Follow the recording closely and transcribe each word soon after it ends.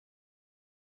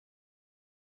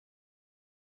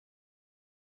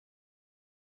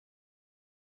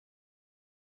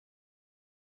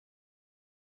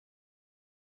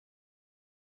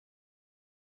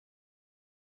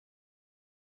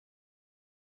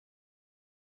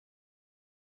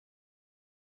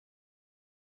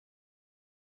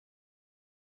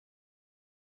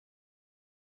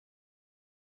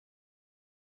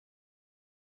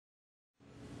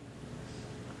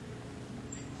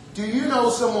Do you know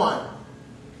someone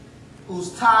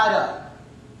who's tied up,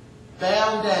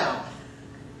 bound down,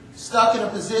 stuck in a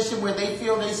position where they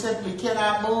feel they simply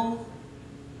cannot move?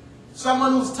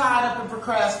 Someone who's tied up in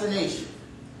procrastination.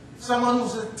 Someone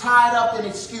who's tied up in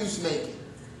excuse making.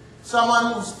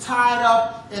 Someone who's tied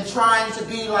up in trying to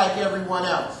be like everyone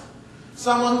else.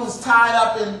 Someone who's tied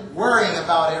up in worrying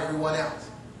about everyone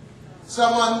else.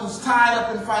 Someone who's tied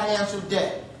up in financial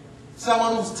debt.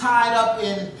 Someone who's tied up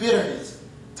in bitterness.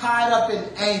 Tied up in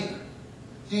anger.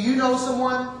 Do you know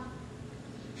someone?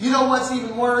 You know what's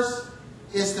even worse?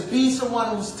 Is to be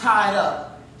someone who's tied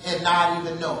up and not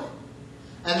even know it.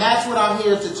 And that's what I'm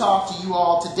here to talk to you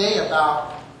all today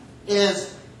about,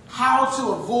 is how to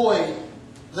avoid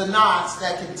the knots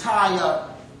that can tie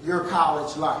up your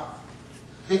college life.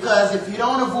 Because if you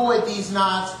don't avoid these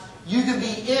knots, you can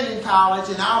be in college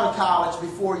and out of college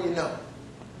before you know it.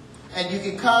 And you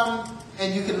can come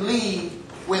and you can leave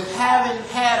with having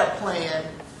had a plan,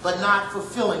 but not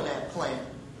fulfilling that plan.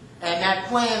 And that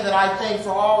plan that I think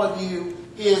for all of you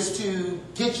is to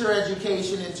get your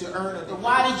education and to earn it. But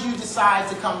why did you decide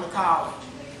to come to college?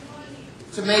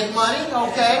 To make money?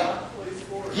 Okay.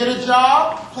 Get a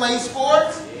job? Play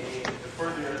sports?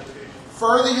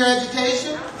 Further your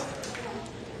education?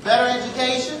 Better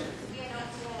education?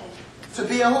 To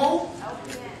be a who?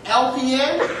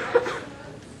 LPN?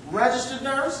 Registered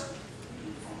nurse?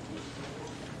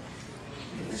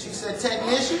 She said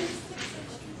technician?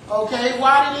 Okay,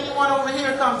 why did anyone over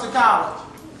here come to college?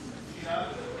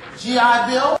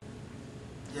 GI Bill?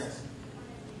 Yes.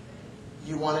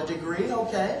 You want a degree?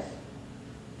 Okay.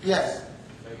 Yes.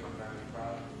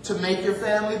 To make your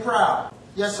family proud.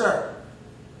 Yes, sir.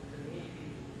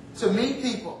 To meet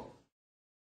people.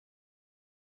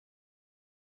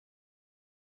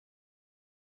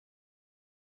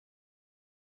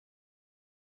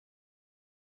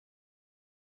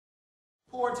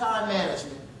 Poor time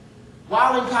management.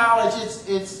 While in college,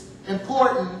 it's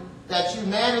important that you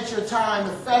manage your time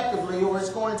effectively, or it's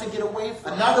going to get away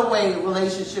from. Another way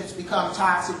relationships become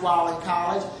toxic while in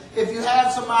college, if you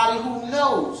have somebody who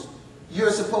knows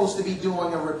you're supposed to be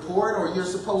doing a report or you're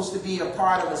supposed to be a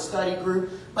part of a study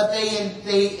group, but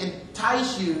they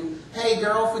entice you, hey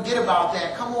girl, forget about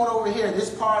that, come on over here, this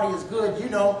party is good, you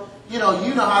know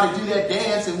how to do that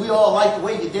dance, and we all like the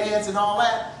way you dance and all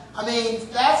that. I mean,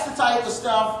 that's the type of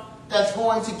stuff that's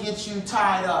going to get you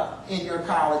tied up in your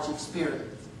college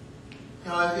experience. You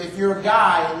know, if you're a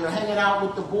guy and you're hanging out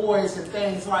with the boys and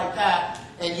things like that,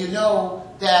 and you know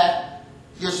that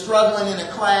you're struggling in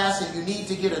a class and you need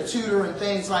to get a tutor and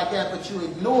things like that, but you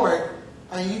ignore it,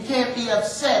 I mean, you can't be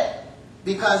upset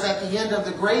because at the end of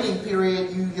the grading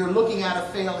period, you're looking at a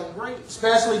failing grade,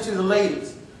 especially to the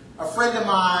ladies. A friend of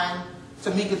mine,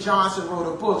 Tamika Johnson,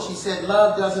 wrote a book. She said,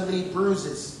 love doesn't leave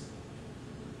bruises.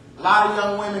 A lot of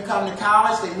young women come to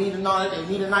college, they meet a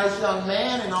nice young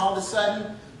man, and all of a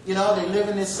sudden, you know, they live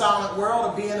in this silent world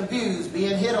of being abused,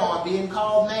 being hit on, being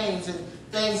called names, and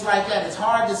things like that. It's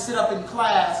hard to sit up in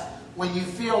class when you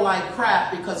feel like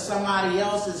crap because somebody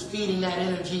else is feeding that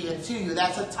energy into you.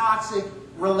 That's a toxic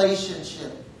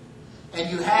relationship.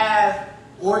 And you have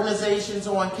organizations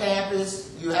on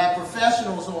campus, you have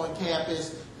professionals on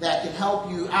campus that can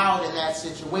help you out in that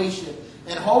situation.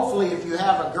 And hopefully if you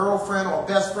have a girlfriend or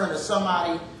best friend or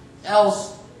somebody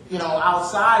else, you know,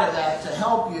 outside of that to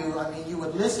help you, I mean, you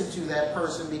would listen to that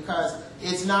person because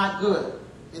it's not good.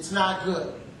 It's not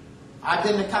good. I've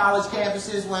been to college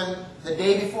campuses when the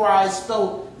day before I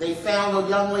spoke, they found a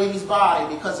young lady's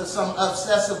body because of some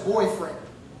obsessive boyfriend.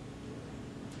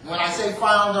 When I say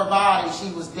found her body,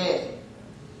 she was dead.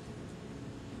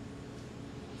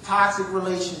 Toxic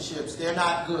relationships, they're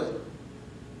not good.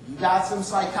 You got some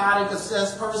psychotic,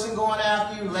 obsessed person going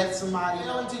after you, let somebody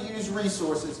know to use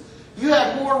resources. You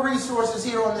have more resources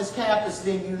here on this campus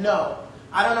than you know.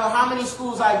 I don't know how many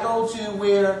schools I go to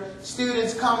where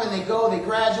students come and they go, they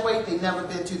graduate, they've never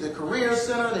been to the Career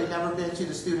Center, they've never been to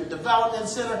the Student Development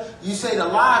Center. You say the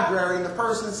library and the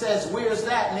person says, where's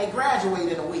that? And they graduate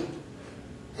in a week.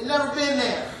 They've never been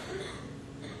there.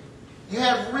 You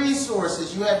have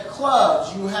resources, you have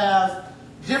clubs, you have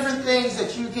different things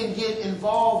that you can get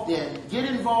involved in. Get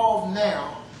involved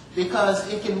now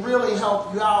because it can really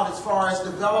help you out as far as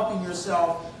developing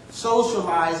yourself,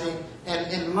 socializing,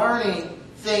 and learning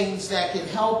things that can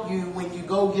help you when you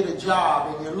go get a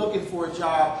job and you're looking for a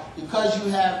job because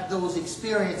you have those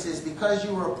experiences, because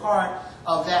you were a part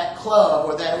of that club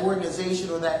or that organization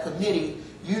or that committee.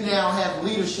 You now have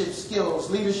leadership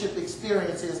skills, leadership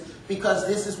experiences, because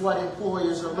this is what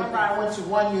employers are looking for. I went to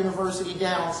one university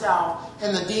down south,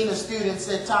 and the dean of students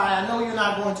said, Ty, I know you're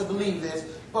not going to believe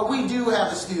this, but we do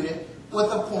have a student with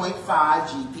a .5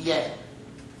 GPA.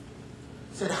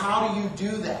 said, how do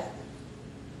you do that?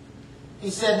 He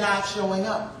said, not showing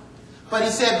up. But he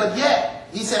said, but yet,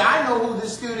 he said, I know who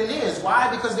this student is.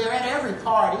 Why? Because they're at every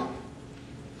party.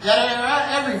 They're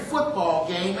at every football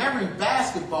game, every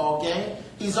basketball game.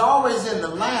 He's always in the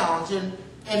lounge. And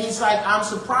he's like, I'm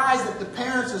surprised that the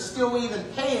parents are still even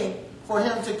paying for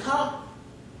him to come.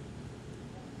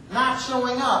 Not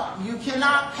showing up. You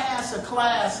cannot pass a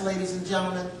class, ladies and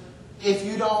gentlemen, if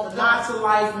you don't. The knots of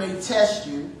life may test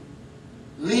you,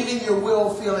 leaving your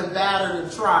will feeling battered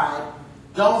and tried.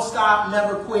 Don't stop,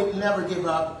 never quit, never give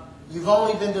up. You've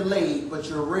only been delayed, but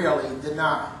you're rarely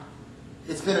denied.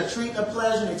 It's been a treat and a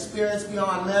pleasure, an experience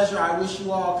beyond measure. I wish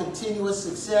you all continuous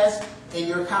success in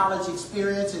your college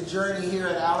experience and journey here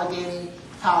at Allegheny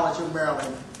College of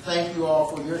Maryland. Thank you all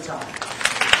for your time.